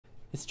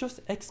It's just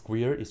x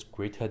squared is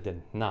greater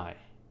than 9.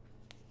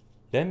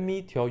 Let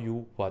me tell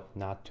you what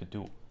not to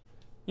do.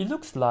 It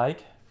looks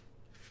like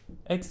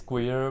x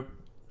squared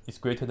is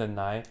greater than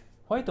 9.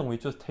 Why don't we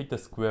just take the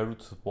square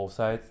root to both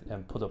sides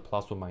and put a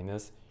plus or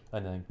minus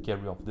and then get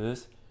rid of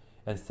this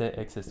and say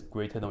x is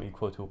greater than or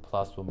equal to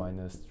plus or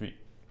minus 3.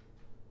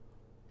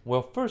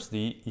 Well,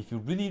 firstly, if you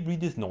really read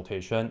this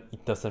notation,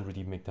 it doesn't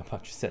really make that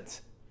much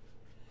sense.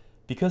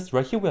 Because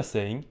right here we are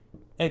saying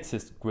x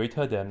is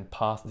greater than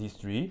positive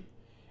 3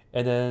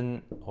 and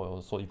then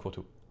also equal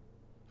to,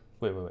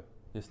 wait,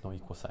 there's no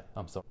equal sign,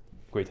 I'm sorry,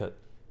 greater.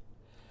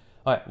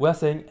 Alright, we are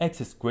saying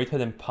x is greater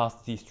than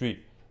positive 3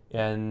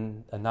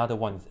 and another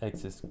one is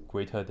x is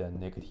greater than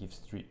negative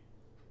 3.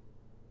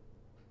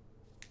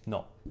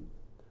 No,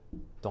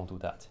 don't do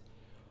that.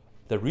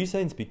 The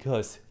reason is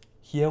because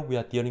here we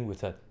are dealing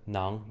with a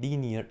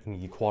non-linear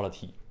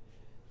inequality.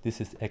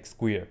 This is x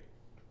squared.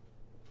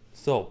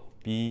 So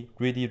be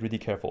really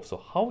careful. So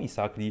how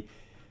exactly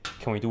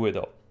can we do it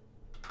though?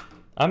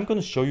 I'm going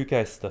to show you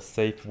guys the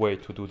safe way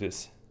to do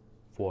this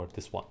for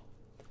this one.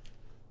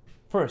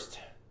 First,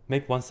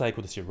 make one side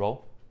equal to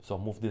 0. So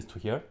move this to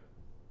here.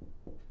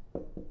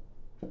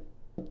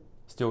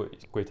 Still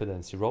greater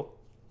than 0.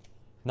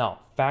 Now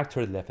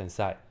factor the left hand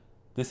side.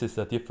 This is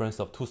the difference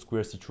of two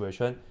squares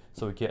situation.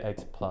 So we get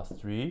x plus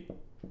 3,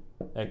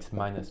 x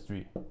minus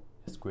 3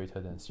 is greater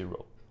than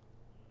 0.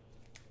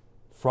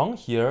 From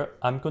here,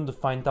 I'm going to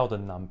find out the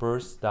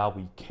numbers that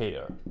we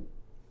care.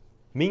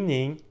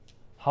 Meaning,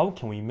 how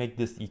can we make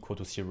this equal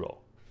to 0?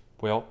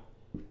 Well,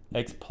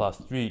 x plus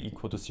 3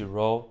 equal to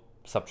 0,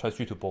 subtract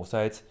 3 to both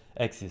sides,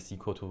 x is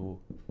equal to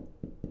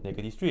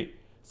negative 3.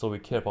 So we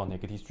care about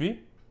negative 3.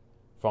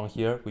 From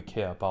here, we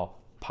care about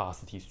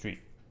positive 3.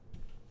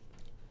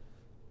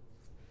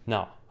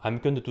 Now, I'm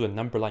going to do a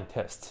number line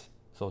test.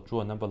 So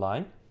draw a number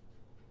line,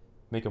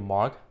 make a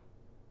mark.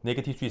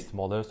 Negative 3 is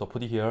smaller, so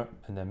put it here,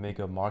 and then make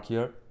a mark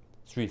here.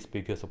 3 is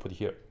bigger, so put it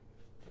here.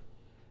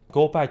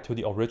 Go back to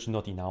the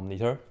original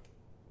denominator.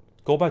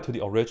 Go back to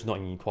the original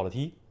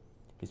inequality.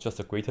 It's just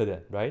a greater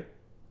than, right?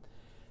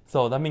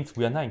 So that means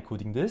we are not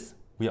including this.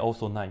 We are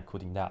also not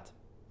including that.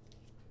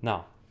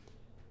 Now,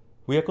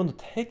 we are going to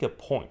take a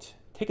point,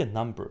 take a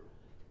number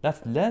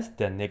that's less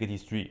than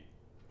negative 3,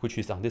 which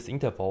is on this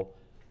interval.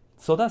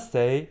 So let's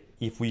say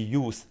if we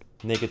use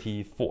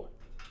negative 4.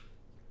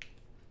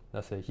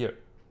 Let's say here,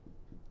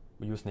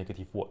 we use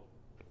negative 4.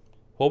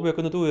 What we're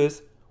going to do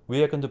is,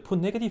 we are going to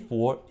put negative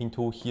 4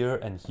 into here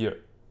and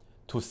here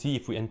to see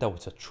if we end up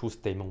with a true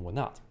statement or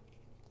not.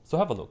 So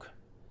have a look.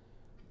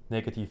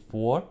 Negative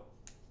 4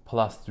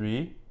 plus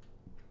 3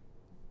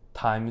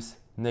 times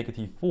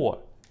negative 4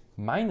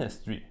 minus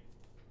 3.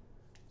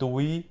 Do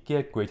we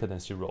get greater than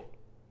 0?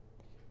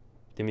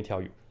 Let me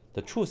tell you.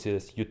 The truth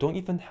is, you don't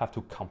even have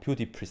to compute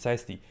it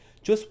precisely.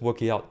 Just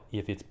work it out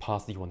if it's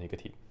positive or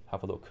negative.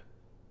 Have a look.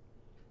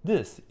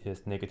 This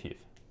is negative.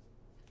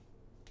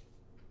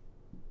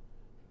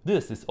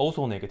 This is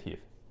also negative.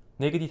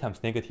 Negative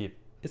times negative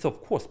is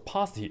of course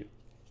positive.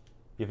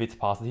 If it's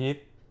positive,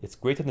 it's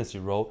greater than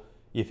 0.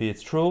 If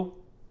it's true,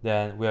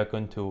 then we are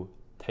going to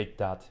take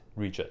that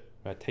region,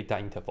 right? Take that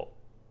interval.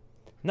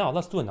 Now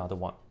let's do another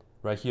one.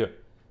 Right here,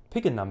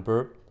 pick a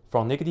number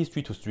from negative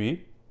 3 to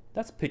 3.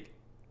 Let's pick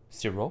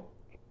 0.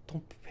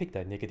 Don't pick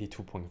that negative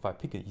 2.5.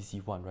 Pick an easy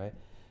one, right?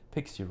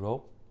 Pick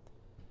 0.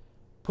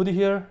 Put it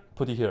here,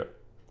 put it here.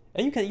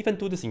 And you can even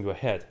do this in your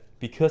head,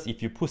 because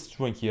if you put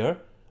 0 in here,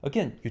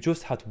 again, you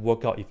just have to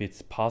work out if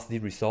it's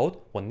positive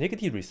result or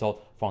negative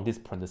result from these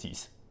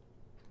parentheses.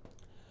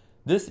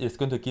 This is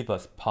going to give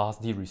us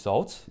positive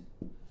results.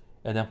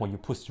 And then when you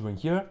put 0 in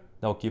here,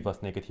 that will give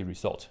us negative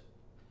result.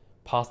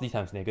 Positive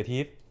times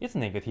negative is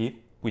negative.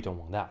 We don't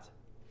want that.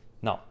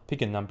 Now,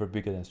 pick a number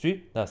bigger than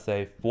 3. Let's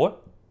say 4.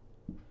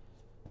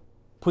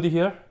 Put it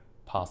here,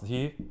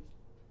 positive.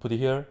 Put it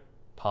here,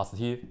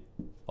 positive.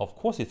 Of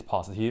course it's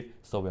positive,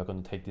 so we are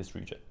going to take this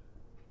region.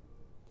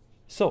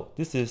 So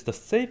this is the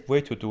safe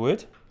way to do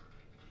it.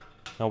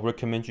 I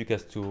recommend you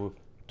guys to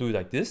do it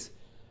like this.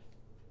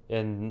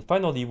 And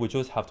finally, we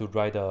just have to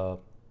write the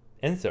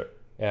answer.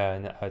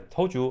 And I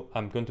told you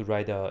I'm going to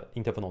write the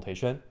interval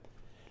notation.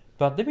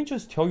 But let me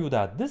just tell you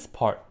that this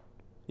part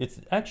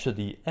is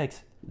actually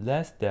x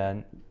less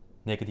than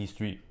negative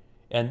 3.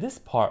 And this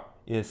part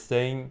is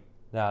saying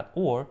that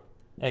or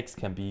x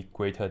can be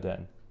greater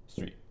than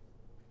 3.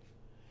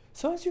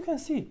 So as you can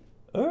see,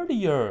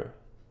 earlier,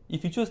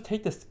 if you just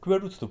take the square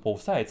root to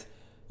both sides,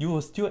 you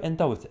will still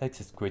end up with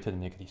x is greater than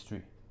negative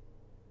 3.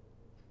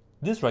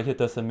 This right here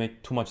doesn't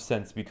make too much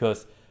sense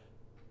because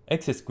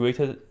x is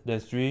greater than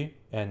 3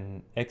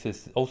 and x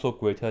is also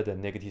greater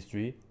than negative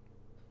 3.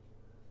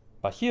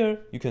 But here,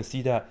 you can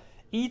see that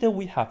either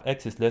we have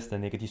x is less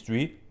than negative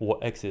 3 or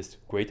x is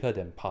greater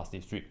than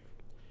positive 3.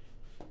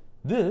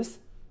 This,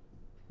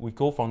 we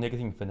go from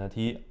negative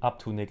infinity up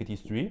to negative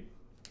 3,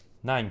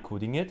 not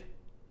including it.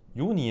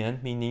 Union,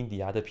 meaning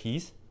the other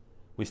piece,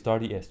 we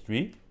started as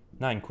 3,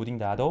 not including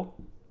that all,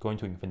 going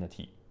to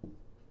infinity.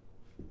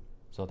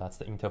 So that's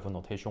the interval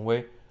notation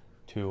way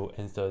to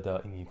answer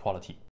the inequality.